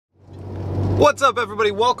What's up,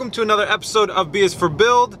 everybody? Welcome to another episode of B is for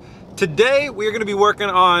Build. Today we are going to be working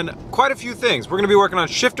on quite a few things. We're going to be working on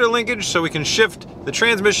shifter linkage so we can shift the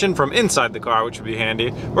transmission from inside the car, which would be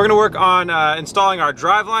handy. We're going to work on installing our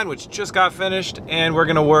driveline, which just got finished, and we're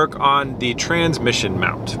going to work on the transmission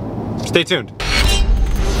mount. Stay tuned.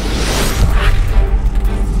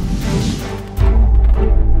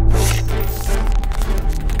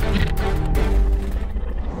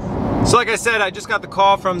 So like I said, I just got the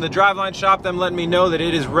call from the driveline shop, them letting me know that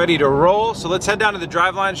it is ready to roll. So let's head down to the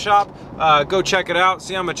driveline shop, go check it out,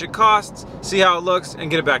 see how much it costs, see how it looks,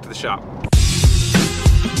 and get it back to the shop.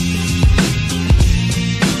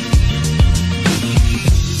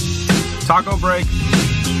 Taco break.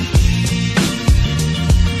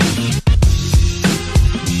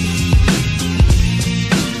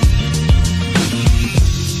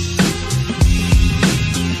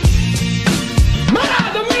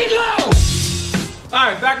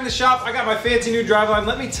 Alright, back in the shop, I got my fancy new driveline.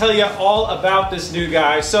 Let me tell you all about this new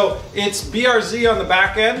guy. So it's BRZ on the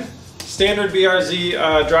back end, standard BRZ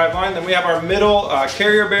driveline. Then we have our middle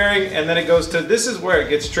carrier bearing, and then it goes to, this is where it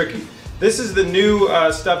gets tricky. This is the new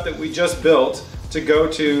stuff that we just built to go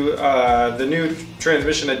to the new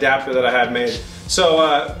transmission adapter that I had made.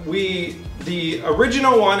 So the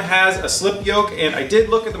original one has a slip yoke, and I did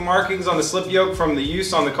look at the markings on the slip yoke from the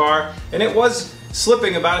use on the car, and it was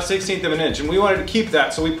slipping about 1/16 of an inch, and we wanted to keep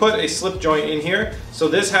that, so we put a slip joint in here. So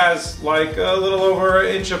this has like a little over 1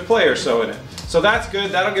 inch of play or so in it. So that's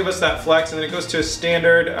good, that'll give us that flex, and then it goes to a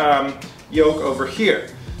standard yoke over here.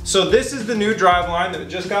 So this is the new driveline that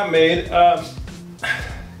just got made.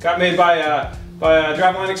 Got made by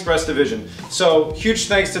Driveline Express division. So huge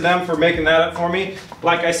thanks to them for making that up for me.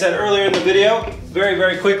 Like I said earlier in the video, very,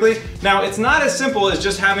 very quickly. Now it's not as simple as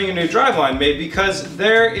just having a new driveline made, because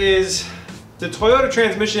there is, the Toyota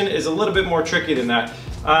transmission is a little bit more tricky than that.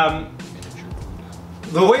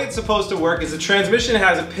 The way it's supposed to work is the transmission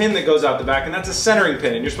has a pin that goes out the back, and that's a centering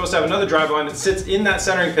pin, and you're supposed to have another driveline that sits in that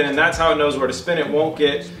centering pin, and that's how it knows where to spin. It won't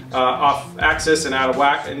get off axis and out of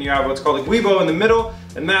whack, and you have what's called a guibo in the middle,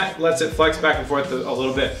 and that lets it flex back and forth a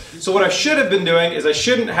little bit. So what I should have been doing is I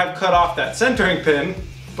shouldn't have cut off that centering pin,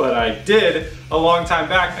 but I did a long time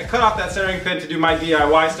back. I cut off that centering pin to do my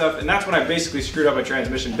DIY stuff, and that's when I basically screwed up my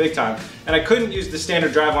transmission big time. And I couldn't use the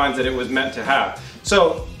standard drivelines that it was meant to have.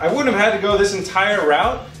 So I wouldn't have had to go this entire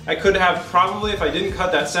route. I could have probably, if I didn't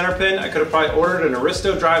cut that center pin, I could have probably ordered an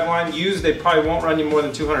Aristo driveline, used, they probably won't run you more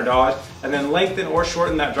than $200, and then lengthen or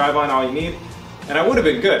shorten that driveline all you need, and I would have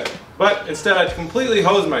been good. But instead I completely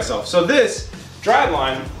hosed myself. So this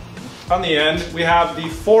driveline, on the end, we have the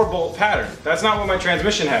 4-bolt pattern. That's not what my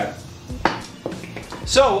transmission had.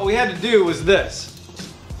 So what we had to do was this.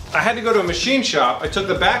 I had to go to a machine shop. I took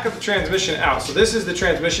the back of the transmission out. So this is the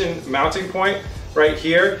transmission mounting point right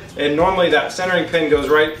here. And normally that centering pin goes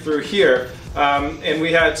right through here. And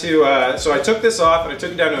we had to, so I took this off and I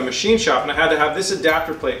took it down to a machine shop, and I had to have this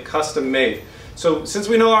adapter plate custom made. So since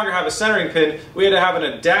we no longer have a centering pin, we had to have an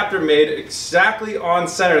adapter made exactly on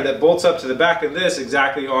center that bolts up to the back of this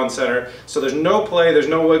exactly on center. So there's no play, there's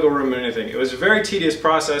no wiggle room or anything. It was a very tedious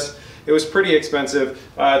process. It was pretty expensive.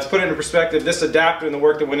 To put it into perspective, this adapter and the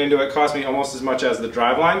work that went into it cost me almost as much as the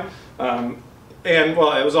driveline. And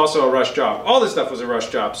well, it was also a rush job. All this stuff was a rush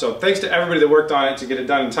job. So thanks to everybody that worked on it to get it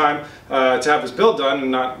done in time, to have this build done, and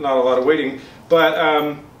not a lot of waiting.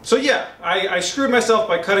 But so yeah, I screwed myself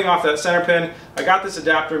by cutting off that center pin. I got this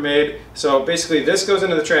adapter made. So basically this goes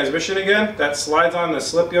into the transmission again. That slides on the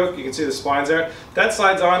slip yoke. You can see the splines there. That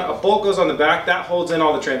slides on, a bolt goes on the back. That holds in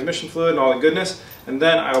all the transmission fluid and all the goodness. And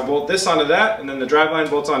then I'll bolt this onto that, and then the driveline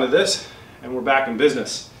bolts onto this, and we're back in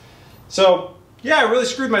business. So yeah, I really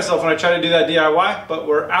screwed myself when I tried to do that DIY, but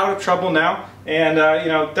we're out of trouble now. And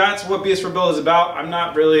you know, that's what B is for Build is about. I'm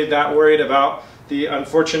not really that worried about the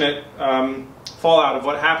unfortunate fallout of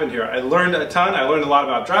what happened here. I learned a ton. I learned a lot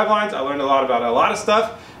about drivelines. I learned a lot about a lot of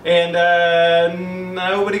stuff, and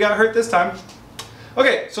nobody got hurt this time.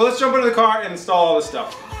 Okay, so let's jump into the car and install all this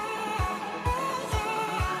stuff.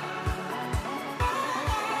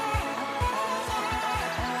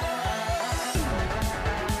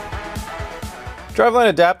 Driveline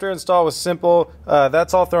adapter install was simple.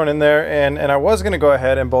 That's all thrown in there, and I was going to go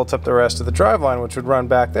ahead and bolt up the rest of the driveline, which would run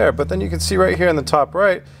back there. But then you can see right here in the top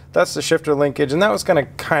right, that's the shifter linkage, and that was going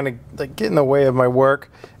to kind of like get in the way of my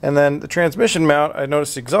work. And then the transmission mount, I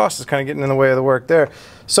noticed the exhaust is kind of getting in the way of the work there.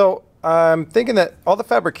 So I'm thinking that all the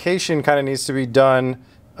fabrication kind of needs to be done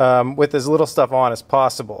with as little stuff on as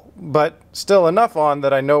possible, but still enough on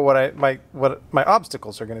that I know what my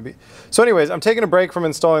obstacles are going to be. So anyways, I'm taking a break from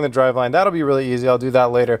installing the driveline. That'll be really easy. I'll do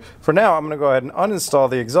that later. For now, I'm going to go ahead and uninstall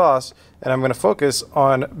the exhaust, and I'm going to focus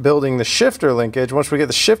on building the shifter linkage. Once we get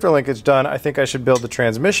the shifter linkage done, I think I should build the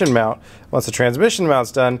transmission mount. Once the transmission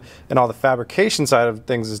mount's done and all the fabrication side of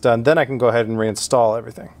things is done, then I can go ahead and reinstall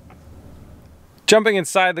everything. Jumping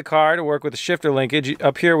inside the car to work with the shifter linkage,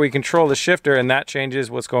 up here we control the shifter, and that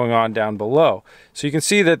changes what's going on down below. So you can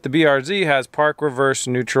see that the BRZ has park, reverse,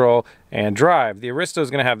 neutral, and drive. The Aristo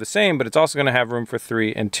is going to have the same, but it's also going to have room for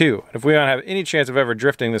 3 and 2. If we don't have any chance of ever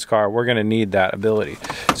drifting this car, we're going to need that ability.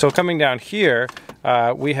 So coming down here,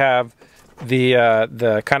 we have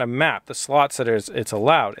the kind of map, the slots that it's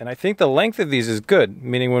allowed. And I think the length of these is good,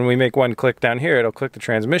 meaning when we make one click down here, it'll click the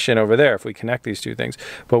transmission over there if we connect these two things.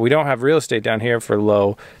 But we don't have real estate down here for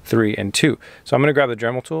low, 3, and 2. So I'm going to grab the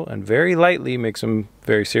Dremel tool and very lightly make some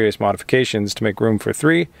very serious modifications to make room for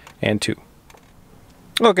 3 and 2.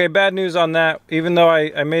 Okay, bad news on that. Even though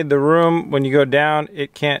I made the room, when you go down,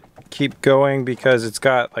 it can't keep going because it's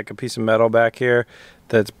got like a piece of metal back here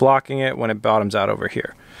that's blocking it when it bottoms out over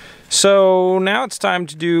here. So now it's time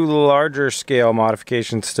to do larger scale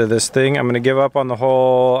modifications to this thing. I'm going to give up on the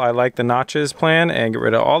whole I like the notches plan and get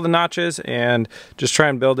rid of all the notches and just try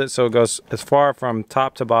and build it so it goes as far from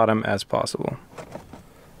top to bottom as possible.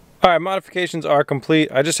 Alright, modifications are complete.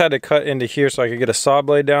 I just had to cut into here so I could get a saw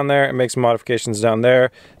blade down there and make some modifications down there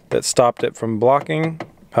that stopped it from blocking.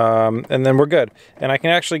 And then we're good. And I can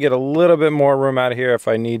actually get a little bit more room out of here if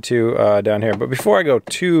I need to down here. But before I go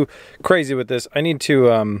too crazy with this, I need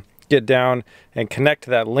to get down and connect to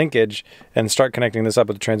that linkage and start connecting this up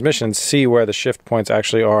with the transmission, see where the shift points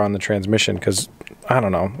actually are on the transmission, because I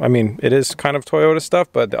don't know, I mean, it is kind of Toyota stuff,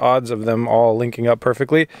 but the odds of them all linking up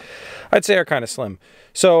perfectly, I'd say are kind of slim.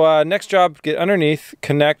 So next job, get underneath,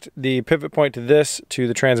 connect the pivot point to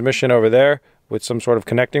the transmission over there with some sort of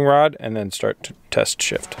connecting rod, and then start to test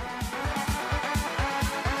shift.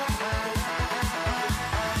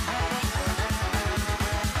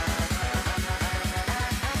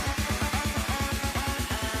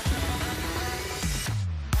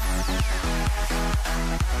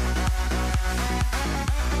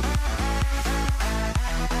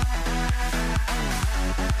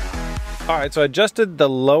 Alright, so I adjusted the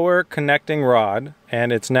lower connecting rod,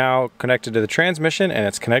 and it's now connected to the transmission, and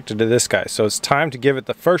it's connected to this guy. So it's time to give it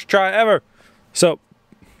the first try ever. So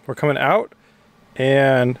we're coming out,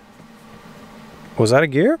 and was that a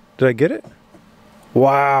gear? Did I get it?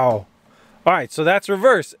 Wow. Alright, so that's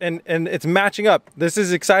reverse, and it's matching up. This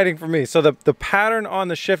is exciting for me. So the pattern on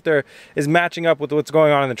the shifter is matching up with what's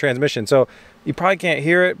going on in the transmission. So you probably can't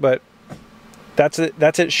hear it, but that's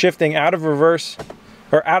it shifting out of reverse,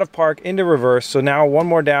 or out of park into reverse. So now one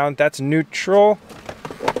more down, that's neutral.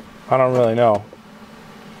 I don't really know.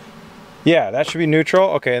 Yeah, that should be neutral.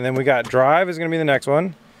 Okay, and then we got drive is gonna be the next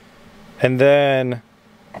one. And then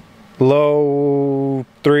low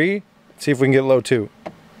 3. Let's see if we can get low 2.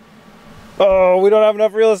 Oh, we don't have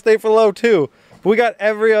enough real estate for low 2. But we got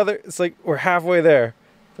every other, it's like we're halfway there.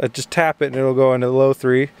 Just tap it and it'll go into low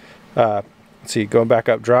 3. Let's see, going back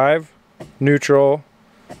up, drive, neutral,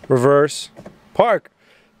 reverse, park.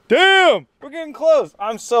 Damn, we're getting close.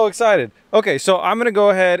 I'm so excited. Okay, so I'm gonna go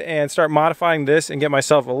ahead and start modifying this and get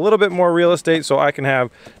myself a little bit more real estate so I can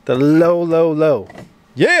have the low, low, low.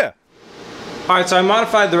 Yeah. All right, so I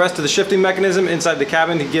modified the rest of the shifting mechanism inside the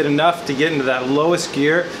cabin to get enough to get into that lowest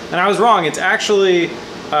gear. And I was wrong, it's actually,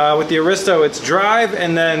 with the Aristo, it's drive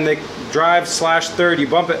and then the drive / third, you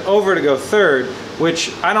bump it over to go third,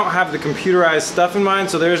 which I don't have the computerized stuff in mind,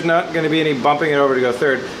 so there's not gonna be any bumping it over to go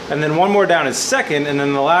third. And then one more down is second, and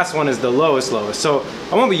then the last one is the lowest. So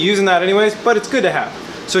I won't be using that anyways, but it's good to have.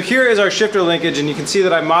 So here is our shifter linkage, and you can see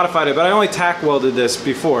that I modified it, but I only tack welded this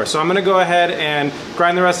before. So I'm gonna go ahead and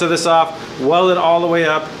grind the rest of this off, weld it all the way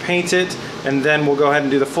up, paint it, and then we'll go ahead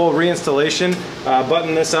and do the full reinstallation,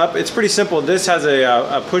 button this up. It's pretty simple. This has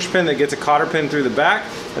a push pin that gets a cotter pin through the back,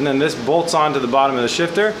 and then this bolts onto the bottom of the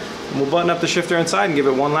shifter. And we'll button up the shifter inside and give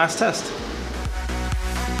it one last test.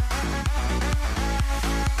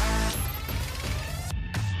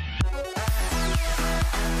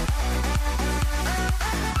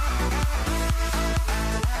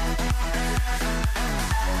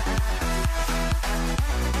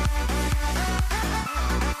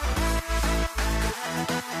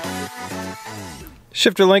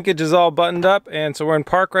 Shifter linkage is all buttoned up, and so we're in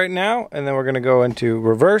park right now, and then we're going to go into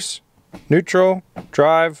reverse, neutral,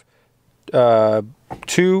 drive,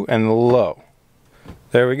 2, and low.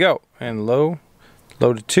 There we go. And low,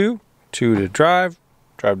 low to 2, 2 to drive,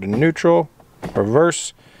 drive to neutral,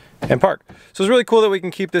 reverse, and park. So it's really cool that we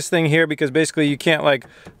can keep this thing here because basically you can't like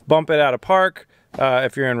bump it out of park.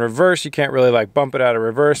 If you're in reverse, you can't really like bump it out of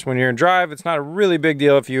reverse. When you're in drive, it's not a really big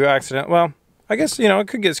deal if you well, I guess, you know, it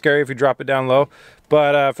could get scary if you drop it down low,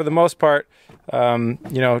 but for the most part, you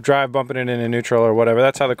know, drive bumping it into neutral or whatever,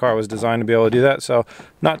 that's how the car was designed to be able to do that, so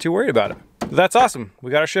not too worried about it. But that's awesome. We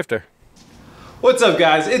got our shifter. What's up,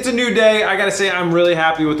 guys? It's a new day. I gotta say, I'm really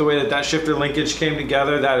happy with the way that shifter linkage came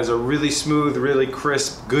together. That is a really smooth, really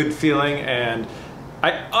crisp, good feeling, and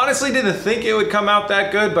I honestly didn't think it would come out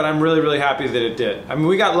that good, but I'm really happy that it did. I mean,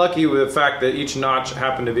 we got lucky with the fact that each notch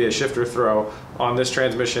happened to be a shifter throw on this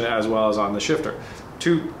transmission as well as on the shifter.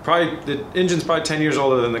 The engine's probably 10 years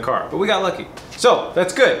older than the car, but we got lucky. So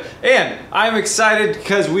that's good. And I'm excited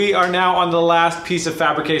because we are now on the last piece of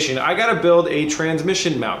fabrication. I gotta build a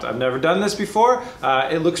transmission mount. I've never done this before.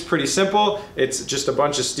 It looks pretty simple. It's just a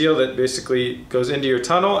bunch of steel that basically goes into your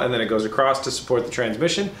tunnel and then it goes across to support the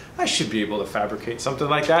transmission. I should be able to fabricate something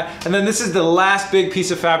like that. And then this is the last big piece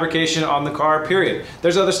of fabrication on the car, period.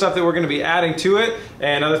 There's other stuff that we're gonna be adding to it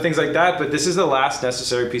and other things like that, but this is the last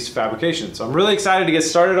necessary piece of fabrication. So I'm really excited to get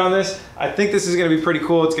started on this. I think this is gonna be pretty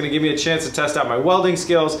cool. It's gonna give me a chance to test out my welding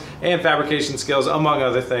skills and fabrication skills, among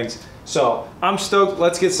other things. So I'm stoked.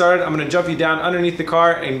 Let's get started. I'm gonna jump you down underneath the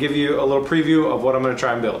car and give you a little preview of what I'm gonna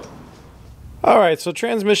try and build. All right, so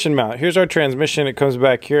transmission mount. Here's our transmission. It comes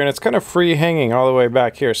back here and it's kind of free hanging all the way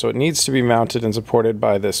back here. So it needs to be mounted and supported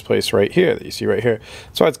by this place right here that you see right here.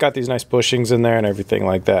 So it's got these nice bushings in there and everything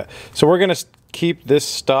like that. So we're gonna keep this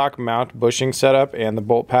stock mount bushing setup and the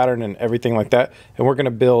bolt pattern and everything like that, and we're gonna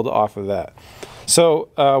build off of that. So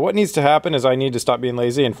what needs to happen is I need to stop being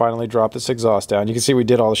lazy and finally drop this exhaust down. You can see we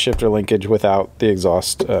did all the shifter linkage without the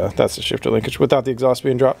exhaust. That's the shifter linkage without the exhaust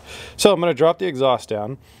being dropped. So I'm gonna drop the exhaust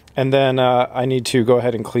down. And then I need to go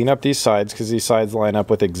ahead and clean up these sides because these sides line up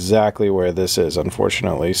with exactly where this is,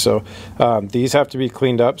 unfortunately. So these have to be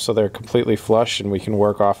cleaned up so they're completely flush and we can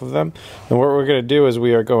work off of them. And what we're going to do is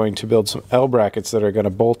we are going to build some L brackets that are going to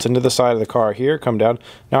bolt into the side of the car here, come down.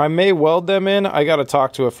 Now I may weld them in. I got to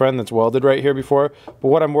talk to a friend that's welded right here before. But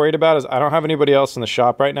what I'm worried about is I don't have anybody else in the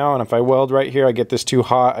shop right now. And if I weld right here, I get this too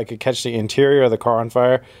hot. I could catch the interior of the car on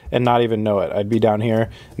fire and not even know it. I'd be down here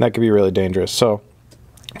and that could be really dangerous. So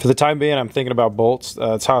for the time being, I'm thinking about bolts.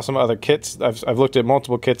 That's how some other kits, I've looked at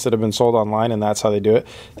multiple kits that have been sold online, and that's how they do it.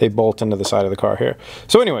 They bolt into the side of the car here.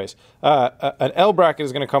 So anyways, an L bracket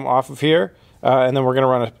is going to come off of here, and then we're going to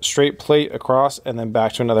run a straight plate across and then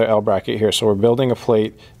back to another L bracket here. So we're building a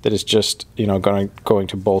plate that is just, you know, going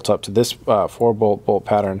to bolt up to this 4-bolt bolt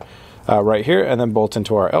pattern right here and then bolt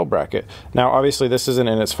into our L bracket. Now obviously this isn't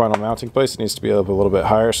in its final mounting place. It needs to be up a little bit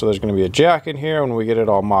higher, so there's going to be a jack in here when we get it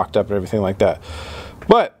all mocked up and everything like that.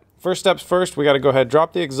 But first steps first, we got to go ahead,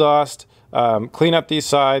 drop the exhaust, clean up these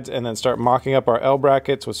sides, and then start mocking up our L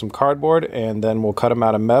brackets with some cardboard, and then we'll cut them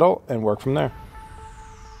out of metal and work from there.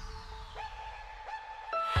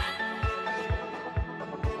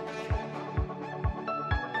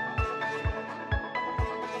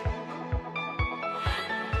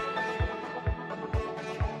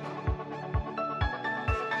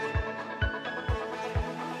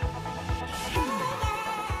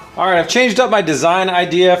 All right, I've changed up my design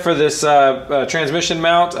idea for this transmission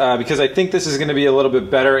mount because I think this is going to be a little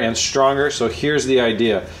bit better and stronger. So here's the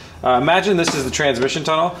idea. Imagine this is the transmission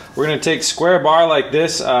tunnel. We're going to take square bar like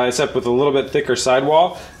this, except with a little bit thicker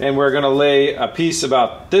sidewall, and we're going to lay a piece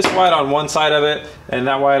about this wide on one side of it and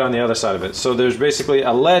that wide on the other side of it. So there's basically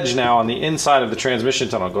a ledge now on the inside of the transmission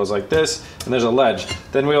tunnel. It goes like this, and there's a ledge.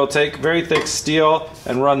 Then we will take very thick steel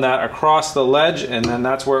and run that across the ledge, and then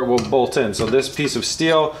that's where it will bolt in. So this piece of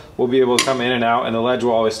steel will be able to come in and out, and the ledge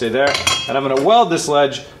will always stay there. And I'm going to weld this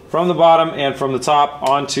ledge from the bottom and from the top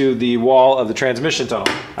onto the wall of the transmission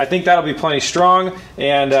tunnel. I think that'll be plenty strong,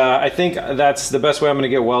 and I think that's the best way I'm gonna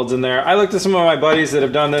get welds in there. I looked at some of my buddies that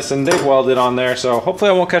have done this and they've welded on there, so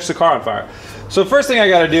hopefully I won't catch the car on fire. So first thing I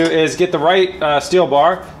gotta do is get the right steel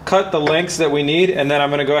bar, cut the lengths that we need, and then I'm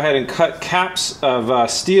gonna go ahead and cut caps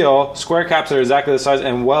of steel, square caps that are exactly the size,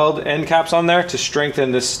 and weld end caps on there to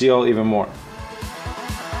strengthen this steel even more.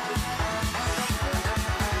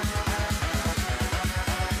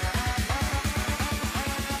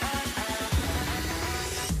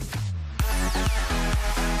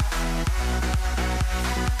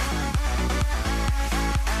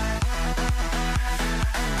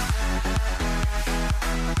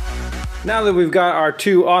 Now that we've got our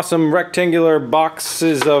two awesome rectangular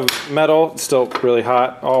boxes of metal, still really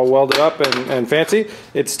hot, all welded up and fancy,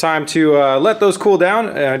 it's time to let those cool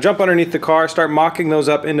down, jump underneath the car, start mocking those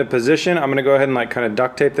up into position. I'm gonna go ahead and like kind of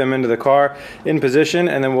duct tape them into the car in position,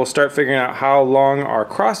 and then we'll start figuring out how long our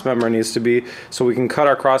cross member needs to be so we can cut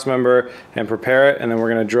our cross member and prepare it, and then we're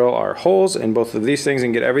gonna drill our holes in both of these things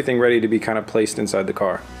and get everything ready to be kind of placed inside the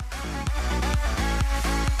car.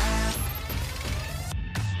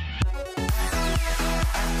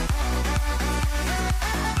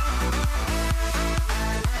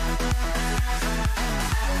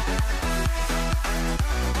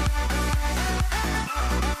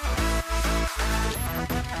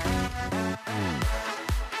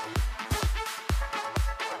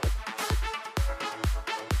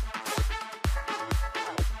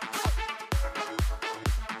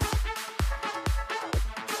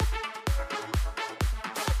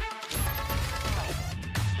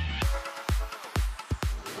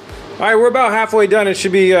 All right, we're about halfway done. It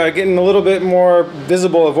should be getting a little bit more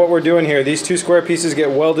visible of what we're doing here. These two square pieces get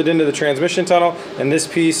welded into the transmission tunnel, and this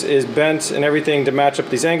piece is bent and everything to match up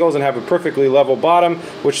these angles and have a perfectly level bottom,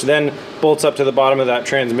 which then bolts up to the bottom of that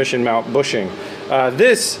transmission mount bushing.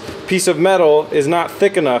 This piece of metal is not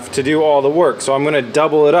thick enough to do all the work, so I'm going to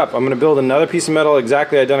double it up. I'm going to build another piece of metal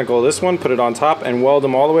exactly identical to this one, put it on top, and weld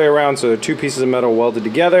them all the way around so they're two pieces of metal welded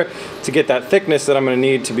together to get that thickness that I'm going to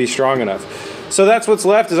need to be strong enough. So that's what's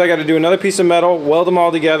left, is I got to do another piece of metal, weld them all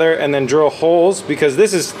together, and then drill holes, because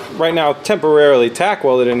this is right now temporarily tack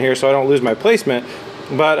welded in here so I don't lose my placement.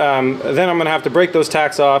 But then I'm going to have to break those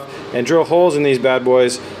tacks off and drill holes in these bad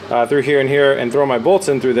boys through here and here, and throw my bolts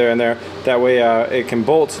in through there and there. That way it can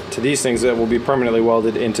bolt to these things that will be permanently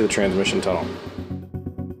welded into the transmission tunnel.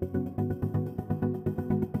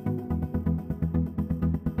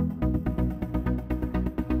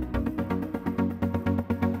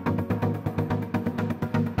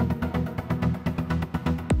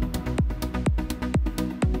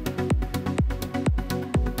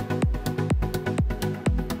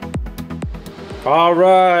 All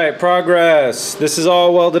right, progress. This is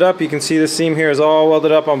all welded up. You can see the seam here is all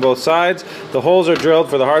welded up on both sides. The holes are drilled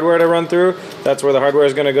for the hardware to run through. That's where the hardware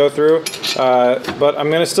is going to go through. But I'm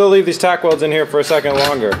going to still leave these tack welds in here for a second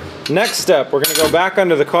longer. Next step, we're going to go back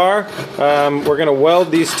under the car. We're going to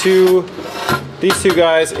weld these two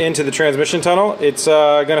guys into the transmission tunnel. It's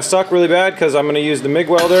going to suck really bad because I'm going to use the MIG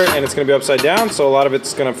welder and it's going to be upside down, so a lot of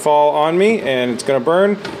it's going to fall on me and it's going to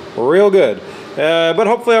burn real good. But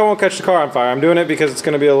hopefully I won't catch the car on fire. I'm doing it because it's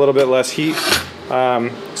going to be a little bit less heat.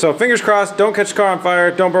 So fingers crossed, don't catch the car on fire,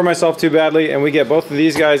 don't burn myself too badly, and we get both of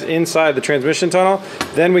these guys inside the transmission tunnel.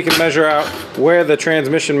 Then we can measure out where the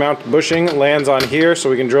transmission mount bushing lands on here so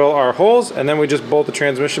we can drill our holes, and then we just bolt the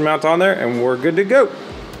transmission mount on there and we're good to go.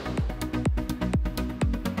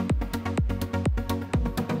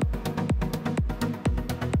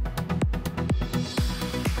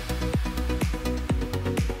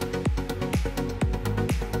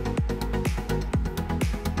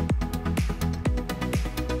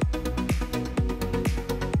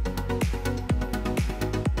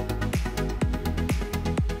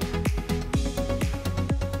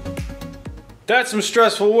 That's some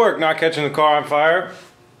stressful work, not catching the car on fire.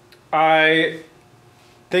 I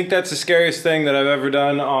think that's the scariest thing that I've ever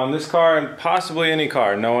done on this car and possibly any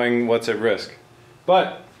car, knowing what's at risk.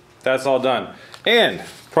 But that's all done. And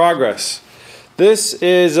progress. This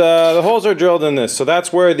is, the holes are drilled in this, so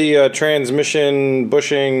that's where the transmission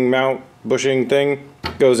bushing, mount bushing thing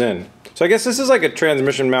goes in. So I guess this is like a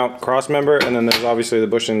transmission mount cross member, and then there's obviously the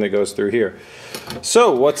bushing that goes through here.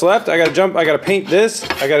 So what's left? I gotta paint this,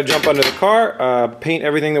 I gotta jump under the car, paint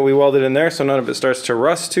everything that we welded in there so none of it starts to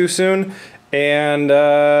rust too soon, and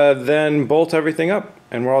then bolt everything up,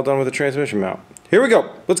 and we're all done with the transmission mount. Here we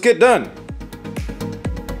go, let's get done.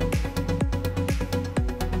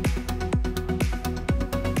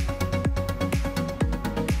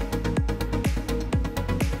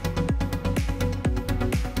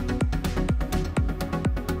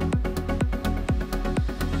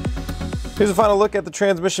 Here's a final look at the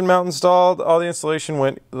transmission mount installed. All the installation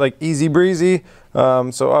went like easy breezy.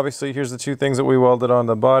 So obviously here's the two things that we welded on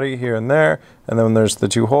the body here and there. And then there's the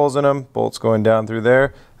two holes in them, bolts going down through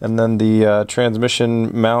there. And then the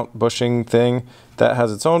transmission mount bushing thing that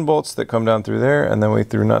has its own bolts that come down through there. And then we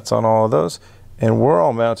threw nuts on all of those. And we're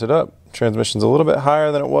all mounted up. Transmission's a little bit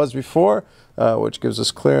higher than it was before, which gives us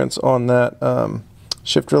clearance on that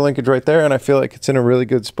shifter linkage right there, and I feel like it's in a really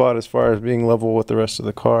good spot as far as being level with the rest of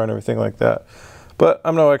the car and everything like that. But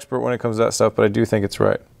I'm no expert when it comes to that stuff, but I do think it's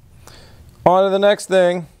right. On to the next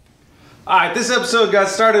thing. Alright, this episode got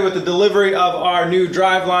started with the delivery of our new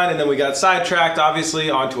driveline, and then we got sidetracked,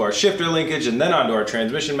 obviously, onto our shifter linkage and then onto our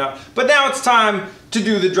transmission mount. But now it's time to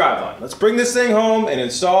do the driveline. Let's bring this thing home and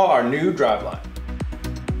install our new driveline.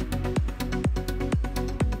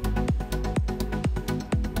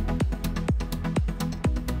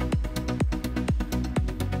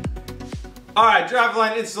 Alright,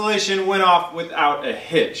 driveline installation went off without a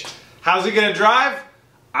hitch. How's it gonna drive?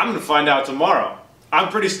 I'm gonna find out tomorrow. I'm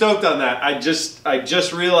pretty stoked on that. I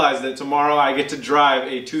just realized that tomorrow I get to drive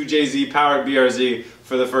a 2JZ powered BRZ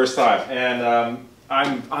for the first time, and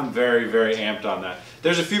I'm very, very amped on that.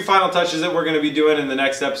 There's a few final touches that we're going to be doing in the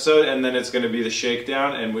next episode, and then it's going to be the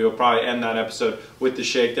shakedown, and we will probably end that episode with the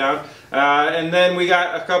shakedown. And then we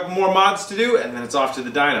got a couple more mods to do, and then it's off to the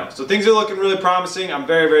dyno. So things are looking really promising. I'm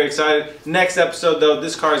very, very excited. Next episode though,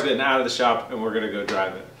 this car is getting out of the shop and we're going to go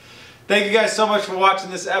drive it. Thank you guys so much for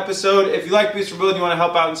watching this episode. If you like Beast for Build and you want to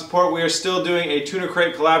help out and support, we are still doing a tuner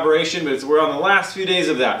crate collaboration, but we're on the last few days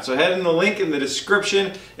of that. So head in the link in the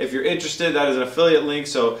description if you're interested. That is an affiliate link,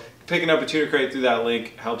 so picking up a tuner crate through that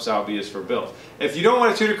link helps out BS for Build. If you don't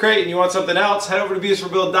want a tuner crate and you want something else, head over to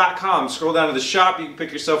bsforbuild.com. Scroll down to the shop. You can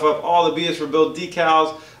pick yourself up all the BS for Build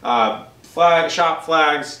decals, shop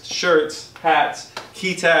flags, shirts, hats,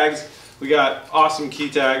 key tags. We got awesome key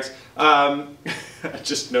tags. I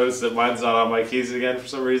just noticed that mine's not on my keys again for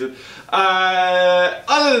some reason.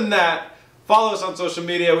 Other than that, follow us on social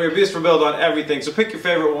media. We're BS for Build on everything. So pick your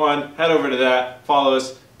favorite one, head over to that, follow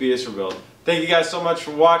us, BS for Build. Thank you guys so much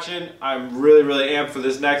for watching. I'm really, really amped for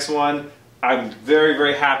this next one. I'm very,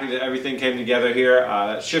 very happy that everything came together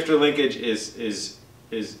here. Shifter linkage is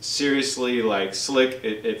seriously like slick.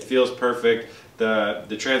 It feels perfect.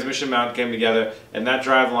 The transmission mount came together, and that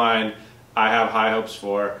drive line I have high hopes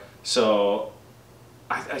for. So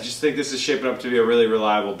I just think this is shaping up to be a really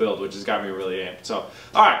reliable build, which has got me really amped. So,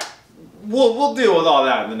 alright, we'll deal with all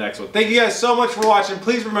that in the next one. Thank you guys so much for watching.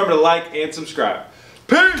 Please remember to like and subscribe.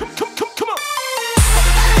 Peace!